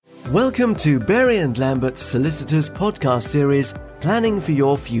Welcome to Berry and Lambert's Solicitors podcast series, Planning for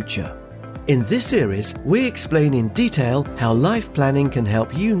Your Future. In this series, we explain in detail how life planning can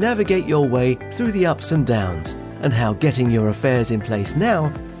help you navigate your way through the ups and downs, and how getting your affairs in place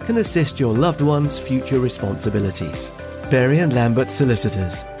now can assist your loved one's future responsibilities. Berry and Lambert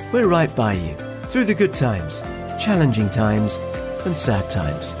Solicitors, we're right by you through the good times, challenging times, and sad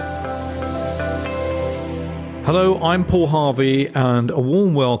times. Hello, I'm Paul Harvey, and a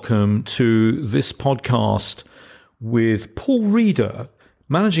warm welcome to this podcast with Paul Reeder,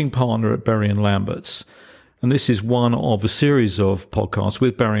 Managing Partner at Berry and Lambert's. And this is one of a series of podcasts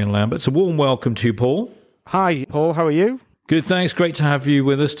with Berry and Lambert's. A warm welcome to you, Paul. Hi, Paul. How are you? Good, thanks. Great to have you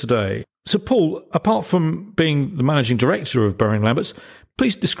with us today. So, Paul, apart from being the Managing Director of Berry and Lambert's,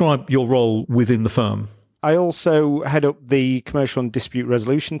 please describe your role within the firm. I also head up the commercial and dispute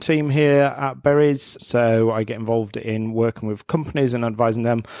resolution team here at Berry's, so I get involved in working with companies and advising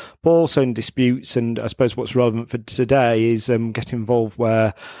them, but also in disputes. And I suppose what's relevant for today is getting involved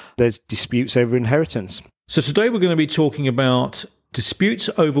where there's disputes over inheritance. So today we're going to be talking about disputes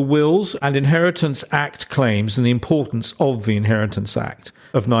over wills and Inheritance Act claims and the importance of the Inheritance Act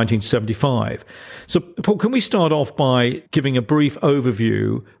of 1975. So, Paul, can we start off by giving a brief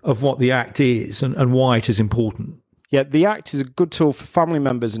overview of what the Act is and why it is important? Yeah, the Act is a good tool for family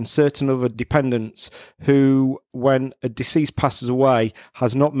members and certain other dependents who, when a deceased passes away,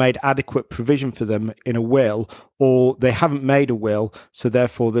 has not made adequate provision for them in a will, or they haven't made a will, so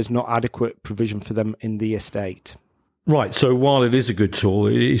therefore there's not adequate provision for them in the estate. Right, so while it is a good tool,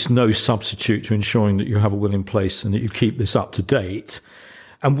 it's no substitute to ensuring that you have a will in place and that you keep this up to date.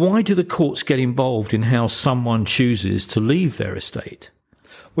 And why do the courts get involved in how someone chooses to leave their estate?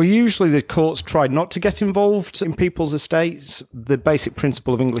 Well, usually the courts try not to get involved in people's estates. The basic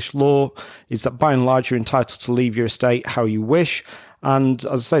principle of English law is that by and large you're entitled to leave your estate how you wish. And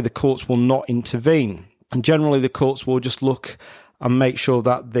as I say, the courts will not intervene. And generally the courts will just look and make sure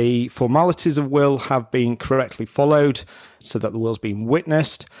that the formalities of will have been correctly followed so that the will's been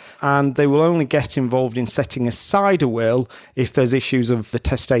witnessed, and they will only get involved in setting aside a will if there's issues of the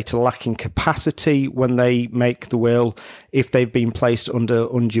testator lacking capacity when they make the will, if they've been placed under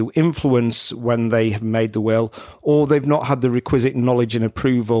undue influence when they have made the will, or they've not had the requisite knowledge and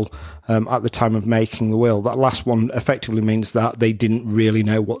approval at the time of making the will. That last one effectively means that they didn't really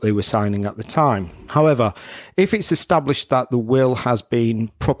know what they were signing at the time. However, if it's established that the will has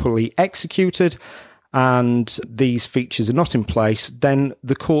been properly executed and these features are not in place, then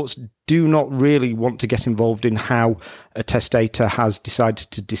the courts do not really want to get involved in how a testator has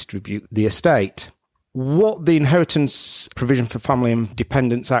decided to distribute the estate. What the Inheritance Provision for Family and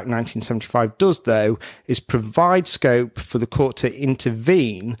Dependents Act 1975 does, though, is provide scope for the court to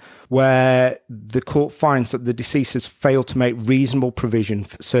intervene where the court finds that the deceased has failed to make reasonable provision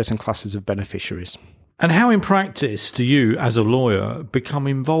for certain classes of beneficiaries. And how in practice do you, as a lawyer, become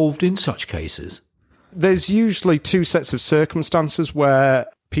involved in such cases? There's usually two sets of circumstances where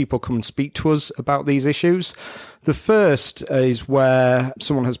people come and speak to us about these issues. The first is where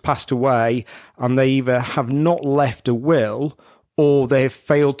someone has passed away and they either have not left a will or they have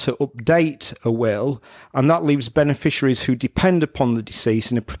failed to update a will, and that leaves beneficiaries who depend upon the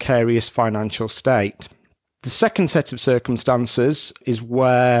deceased in a precarious financial state. The second set of circumstances is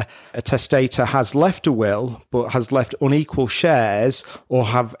where a testator has left a will but has left unequal shares or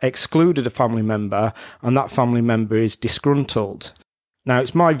have excluded a family member, and that family member is disgruntled. Now,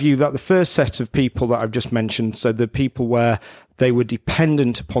 it's my view that the first set of people that I've just mentioned, so the people where they were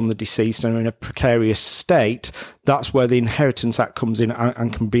dependent upon the deceased and are in a precarious state, that's where the Inheritance Act comes in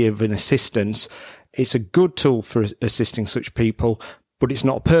and can be of an assistance. It's a good tool for assisting such people, but it's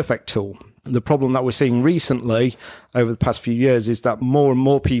not a perfect tool. The problem that we're seeing recently over the past few years is that more and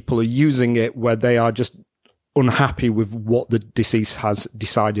more people are using it where they are just unhappy with what the deceased has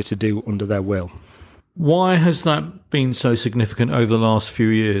decided to do under their will. Why has that been so significant over the last few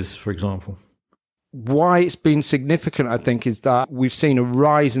years, for example? Why it's been significant, I think, is that we've seen a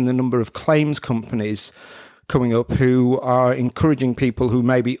rise in the number of claims companies coming up who are encouraging people who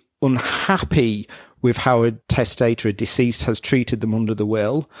may be unhappy with how a testator, a deceased, has treated them under the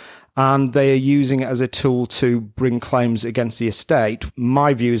will, and they are using it as a tool to bring claims against the estate.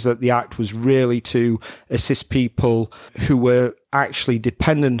 My view is that the Act was really to assist people who were actually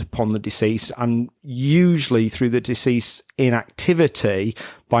dependent upon the deceased, and usually through the deceased's inactivity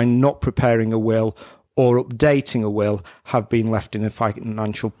by not preparing a will or updating a will, have been left in a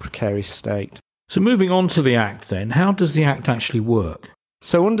financial precarious state. So moving on to the Act then, how does the Act actually work?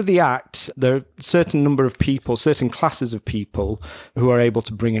 So under the Act, there are a certain number of people, certain classes of people who are able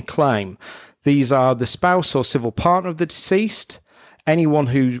to bring a claim. These are the spouse or civil partner of the deceased, anyone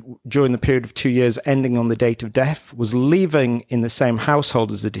who, during the period of 2 years ending on the date of death, was living in the same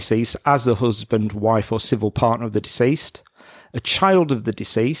household as the deceased, as the husband, wife, or civil partner of the deceased, a child of the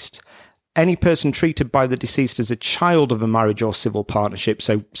deceased, any person treated by the deceased as a child of a marriage or civil partnership,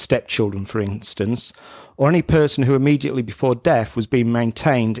 so stepchildren, for instance, or any person who immediately before death was being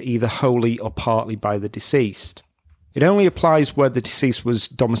maintained either wholly or partly by the deceased. It only applies where the deceased was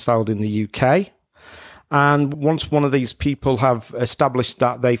domiciled in the UK. And once one of these people have established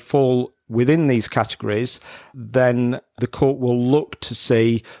that they fall within these categories, then the court will look to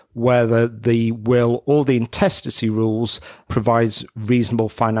see whether the will or the intestacy rules provides reasonable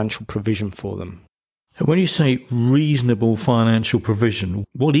financial provision for them. When you say reasonable financial provision,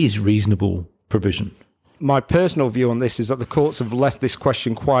 what is reasonable provision? My personal view on this is that the courts have left this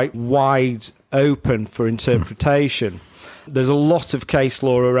question quite wide open for interpretation. There's a lot of case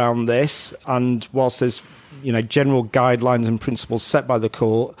law around this, and whilst there's general guidelines and principles set by the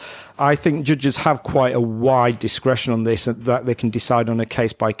court, I think judges have quite a wide discretion on this and that they can decide on a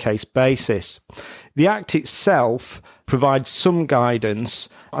case-by-case basis. The Act itself provides some guidance,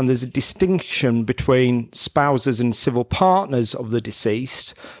 and there's a distinction between spouses and civil partners of the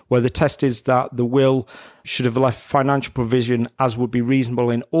deceased, where the test is that the will should have left financial provision as would be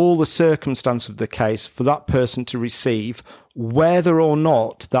reasonable in all the circumstances of the case for that person to receive, whether or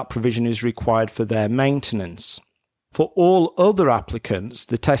not that provision is required for their maintenance. For all other applicants,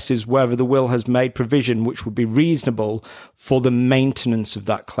 the test is whether the will has made provision which would be reasonable for the maintenance of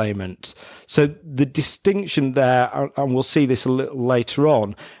that claimant. So the distinction there, and we'll see this a little later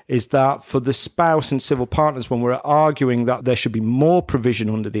on, is that for the spouse and civil partners, when we're arguing that there should be more provision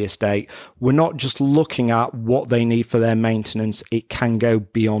under the estate, we're not just looking at what they need for their maintenance. It can go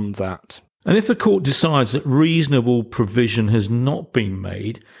beyond that. And if the court decides that reasonable provision has not been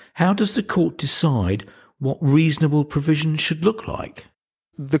made, how does the court decide what reasonable provision should look like?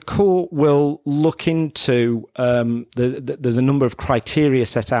 The court will look into, there's a number of criteria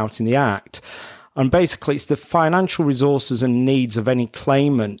set out in the Act, and basically it's the financial resources and needs of any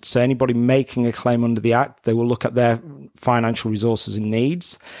claimant. So anybody making a claim under the Act, they will look at their financial resources and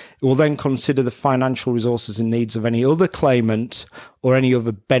needs. It will then consider the financial resources and needs of any other claimant or any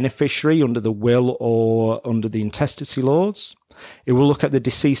other beneficiary under the will or under the intestacy laws. It will look at the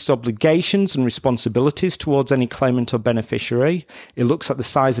deceased's obligations and responsibilities towards any claimant or beneficiary. It looks at the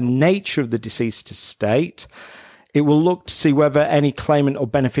size and nature of the deceased estate. It will look to see whether any claimant or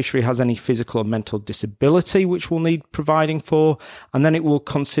beneficiary has any physical or mental disability which will need providing for. And then it will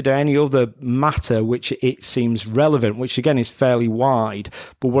consider any other matter which it seems relevant, which again is fairly wide.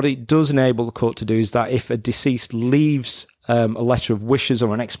 But what it does enable the court to do is that if a deceased leaves a letter of wishes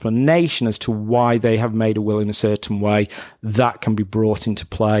or an explanation as to why they have made a will in a certain way, that can be brought into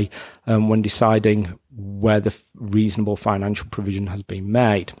play when deciding where the reasonable financial provision has been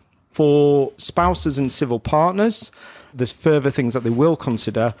made. For spouses and civil partners, there's further things that they will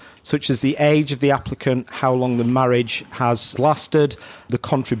consider, such as the age of the applicant, how long the marriage has lasted, the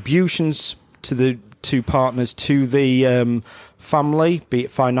contributions to the two partners to the family, be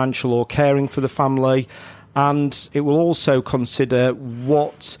it financial or caring for the family. And it will also consider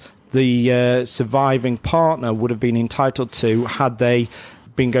what the surviving partner would have been entitled to had they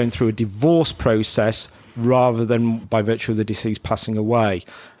been going through a divorce process rather than by virtue of the deceased passing away.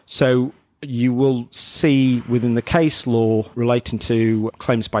 So you will see within the case law relating to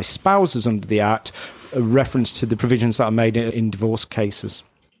claims by spouses under the Act a reference to the provisions that are made in divorce cases.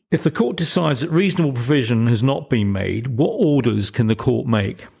 If the court decides that reasonable provision has not been made, what orders can the court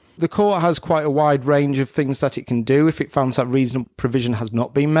make? The court has quite a wide range of things that it can do if it finds that reasonable provision has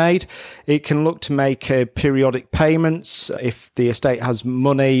not been made. It can look to make periodic payments if the estate has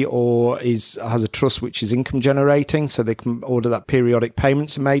money or has a trust which is income generating, so they can order that periodic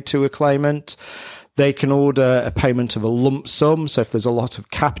payments are made to a claimant. They can order a payment of a lump sum, so if there's a lot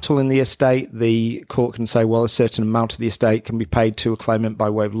of capital in the estate, the court can say, well, a certain amount of the estate can be paid to a claimant by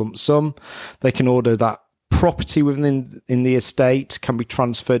way of lump sum. They can order that property within the estate can be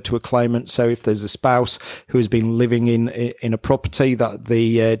transferred to a claimant. So if there's a spouse who has been living in a property that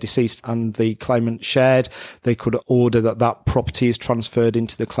the deceased and the claimant shared, they could order that property is transferred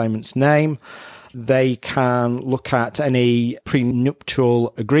into the claimant's name. They can look at any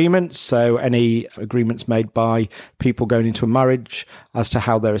prenuptial agreements, so any agreements made by people going into a marriage as to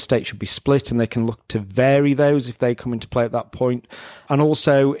how their estate should be split, and they can look to vary those if they come into play at that point. And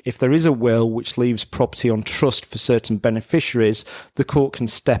also, if there is a will which leaves property on trust for certain beneficiaries, the court can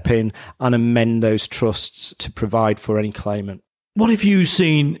step in and amend those trusts to provide for any claimant. What have you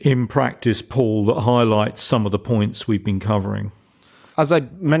seen in practice, Paul, that highlights some of the points we've been covering? As I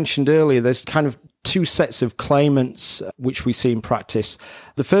mentioned earlier, there's kind of two sets of claimants which we see in practice.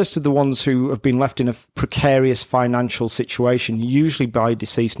 The first are the ones who have been left in a precarious financial situation, usually by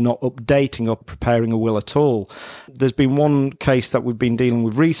deceased not updating or preparing a will at all. There's been one case that we've been dealing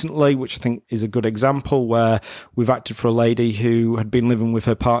with recently, which I think is a good example, where we've acted for a lady who had been living with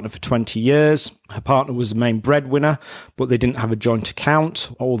her partner for 20 years. Her partner was the main breadwinner, but they didn't have a joint account.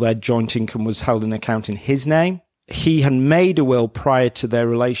 All their joint income was held in an account in his name. He had made a will prior to their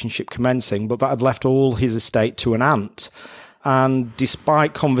relationship commencing, but that had left all his estate to an aunt. And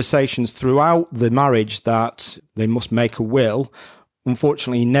despite conversations throughout the marriage that they must make a will,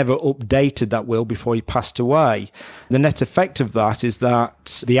 unfortunately, he never updated that will before he passed away. The net effect of that is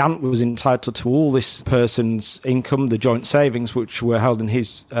that the aunt was entitled to all this person's income, the joint savings, which were held in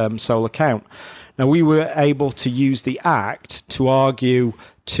his sole account. Now, we were able to use the Act to argue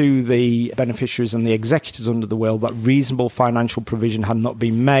to the beneficiaries and the executors under the will that reasonable financial provision had not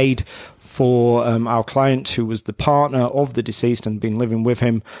been made for our client, who was the partner of the deceased and been living with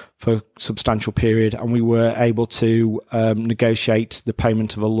him for a substantial period, and we were able to negotiate the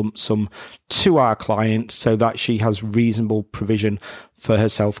payment of a lump sum to our client so that she has reasonable provision for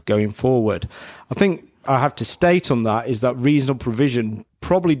herself going forward. I think I have to state on that is that reasonable provision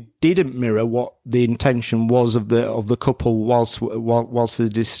probably didn't mirror what the intention was of the couple whilst the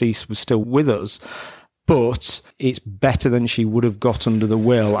deceased was still with us. But it's better than she would have got under the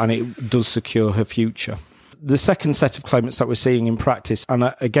will, and it does secure her future. The second set of claimants that we're seeing in practice,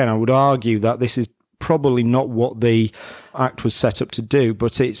 and again, I would argue that this is probably not what the Act was set up to do,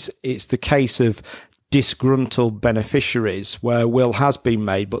 but it's the case of disgruntled beneficiaries where a will has been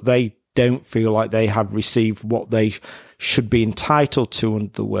made, but they don't feel like they have received what they should be entitled to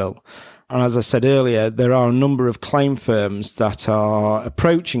under the will. And as I said earlier, there are a number of claim firms that are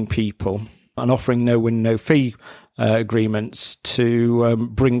approaching people and offering no-win, no-fee agreements to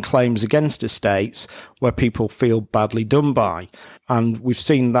bring claims against estates where people feel badly done by. And we've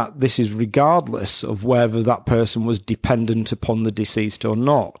seen that this is regardless of whether that person was dependent upon the deceased or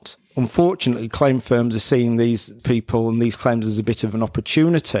not. Unfortunately, claim firms are seeing these people and these claims as a bit of an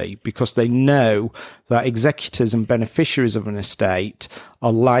opportunity because they know that executors and beneficiaries of an estate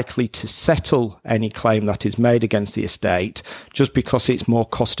are likely to settle any claim that is made against the estate just because it's more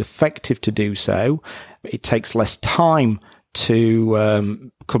cost effective to do so. It takes less time to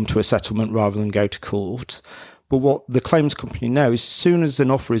come to a settlement rather than go to court. But what the claims company know, as soon as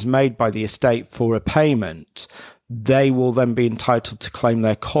an offer is made by the estate for a payment, they will then be entitled to claim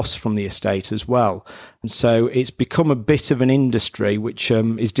their costs from the estate as well. And so it's become a bit of an industry, which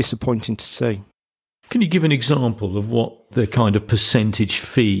is disappointing to see. Can you give an example of what the kind of percentage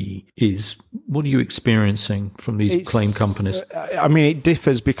fee is? What are you experiencing from these claim companies? I mean, it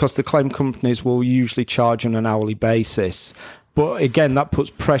differs because the claim companies will usually charge on an hourly basis. But again, that puts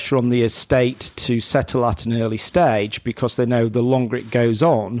pressure on the estate to settle at an early stage because they know the longer it goes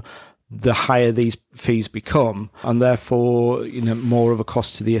on, the higher these fees become, and therefore, more of a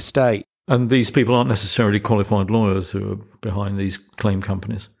cost to the estate. And these people aren't necessarily qualified lawyers who are behind these claim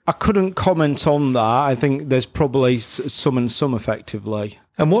companies. I couldn't comment on that. I think there's probably some and some, effectively.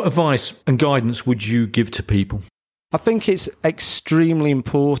 And what advice and guidance would you give to people? I think it's extremely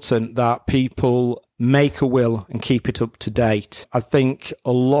important that people make a will and keep it up to date. I think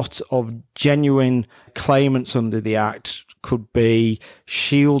a lot of genuine claimants under the Act could be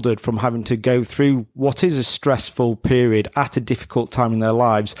shielded from having to go through what is a stressful period at a difficult time in their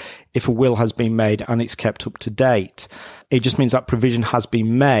lives if a will has been made and it's kept up to date. It just means that provision has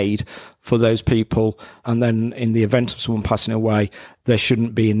been made for those people, and then in the event of someone passing away, there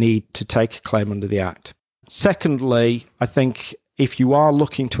shouldn't be a need to take a claim under the Act. Secondly, I think if you are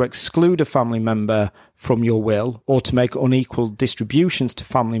looking to exclude a family member from your will or to make unequal distributions to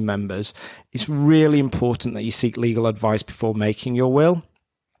family members, it's really important that you seek legal advice before making your will.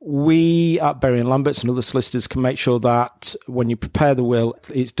 We at Berry & Lamberts and other solicitors can make sure that when you prepare the will,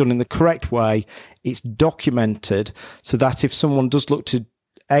 it's done in the correct way, it's documented, so that if someone does look to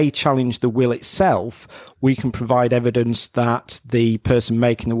challenge the will itself, we can provide evidence that the person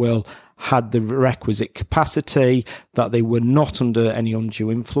making the will had the requisite capacity, that they were not under any undue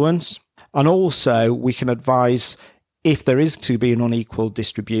influence. And also, we can advise, if there is to be an unequal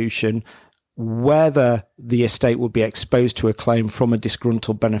distribution, whether the estate will be exposed to a claim from a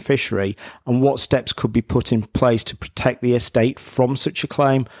disgruntled beneficiary and what steps could be put in place to protect the estate from such a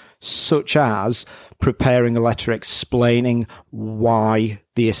claim, such as preparing a letter explaining why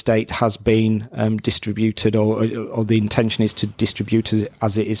the estate has been distributed or the intention is to distribute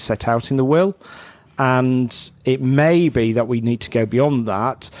as it is set out in the will, And it may be that we need to go beyond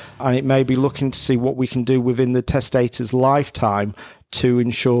that, and it may be looking to see what we can do within the testator's lifetime to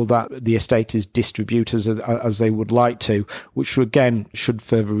ensure that the estate is distributed as they would like to, which again should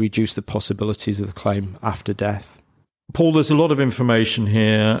further reduce the possibilities of the claim after death. Paul, there's a lot of information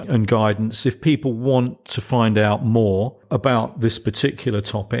here and guidance. If people want to find out more about this particular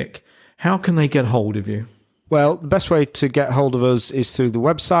topic, how can they get hold of you? Well, the best way to get hold of us is through the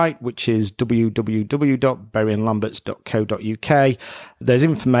website, which is www.berryandlamberts.co.uk. There's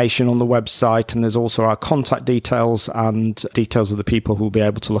information on the website, and there's also our contact details and details of the people who will be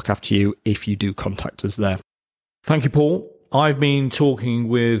able to look after you if you do contact us there. Thank you, Paul. I've been talking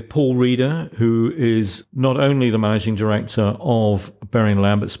with Paul Reeder, who is not only the Managing Director of Berry and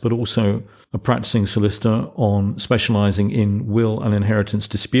Lamberts, but also a practicing solicitor specialising in will and inheritance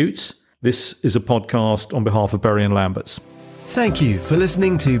disputes. This is a podcast on behalf of Berry and Lamberts. Thank you for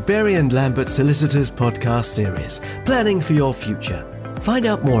listening to Berry and Lamberts Solicitors podcast series, Planning for Your Future. Find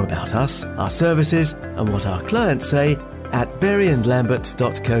out more about us, our services, and what our clients say at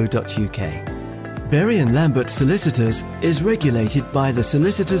berryandlamberts.co.uk. Berry and Lamberts Solicitors is regulated by the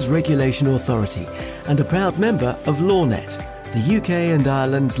Solicitors Regulation Authority and a proud member of LawNet, the UK and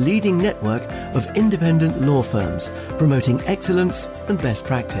Ireland's leading network of independent law firms promoting excellence and best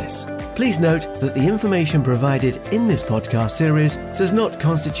practice. Please note that the information provided in this podcast series does not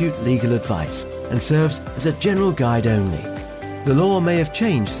constitute legal advice and serves as a general guide only. The law may have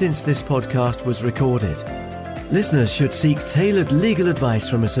changed since this podcast was recorded. Listeners should seek tailored legal advice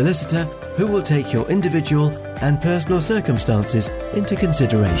from a solicitor who will take your individual and personal circumstances into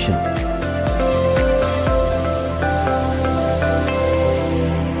consideration.